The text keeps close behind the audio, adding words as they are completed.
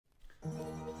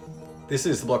This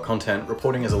is The Block Content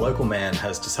reporting as a local man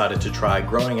has decided to try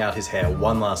growing out his hair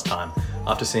one last time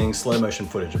after seeing slow motion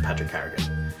footage of Patrick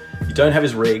Carrigan. You don't have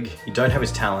his rig, you don't have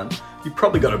his talent, you've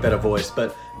probably got a better voice,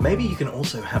 but maybe you can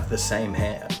also have the same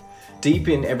hair. Deep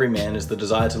in every man is the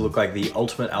desire to look like the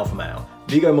ultimate alpha male.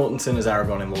 Viggo Mortensen is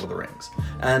Aragorn in Lord of the Rings.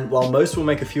 And while most will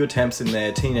make a few attempts in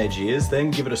their teenage years,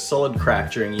 then give it a solid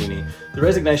crack during uni, the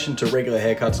resignation to regular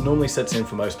haircuts normally sets in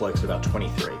for most blokes at about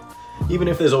 23. Even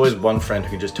if there's always one friend who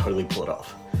can just totally pull it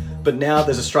off. But now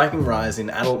there's a striking rise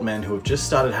in adult men who have just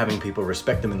started having people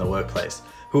respect them in the workplace,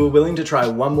 who are willing to try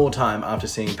one more time after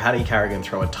seeing Paddy Carrigan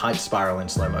throw a tight spiral in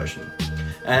slow motion.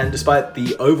 And despite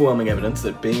the overwhelming evidence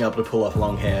that being able to pull off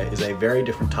long hair is a very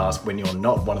different task when you're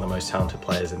not one of the most talented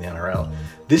players in the NRL,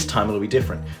 this time it'll be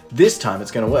different. This time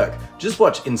it's going to work. Just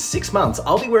watch, in 6 months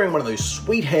I'll be wearing one of those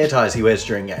sweet hair ties he wears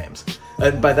during games.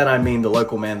 By that I mean the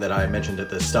local man that I mentioned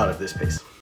at the start of this piece.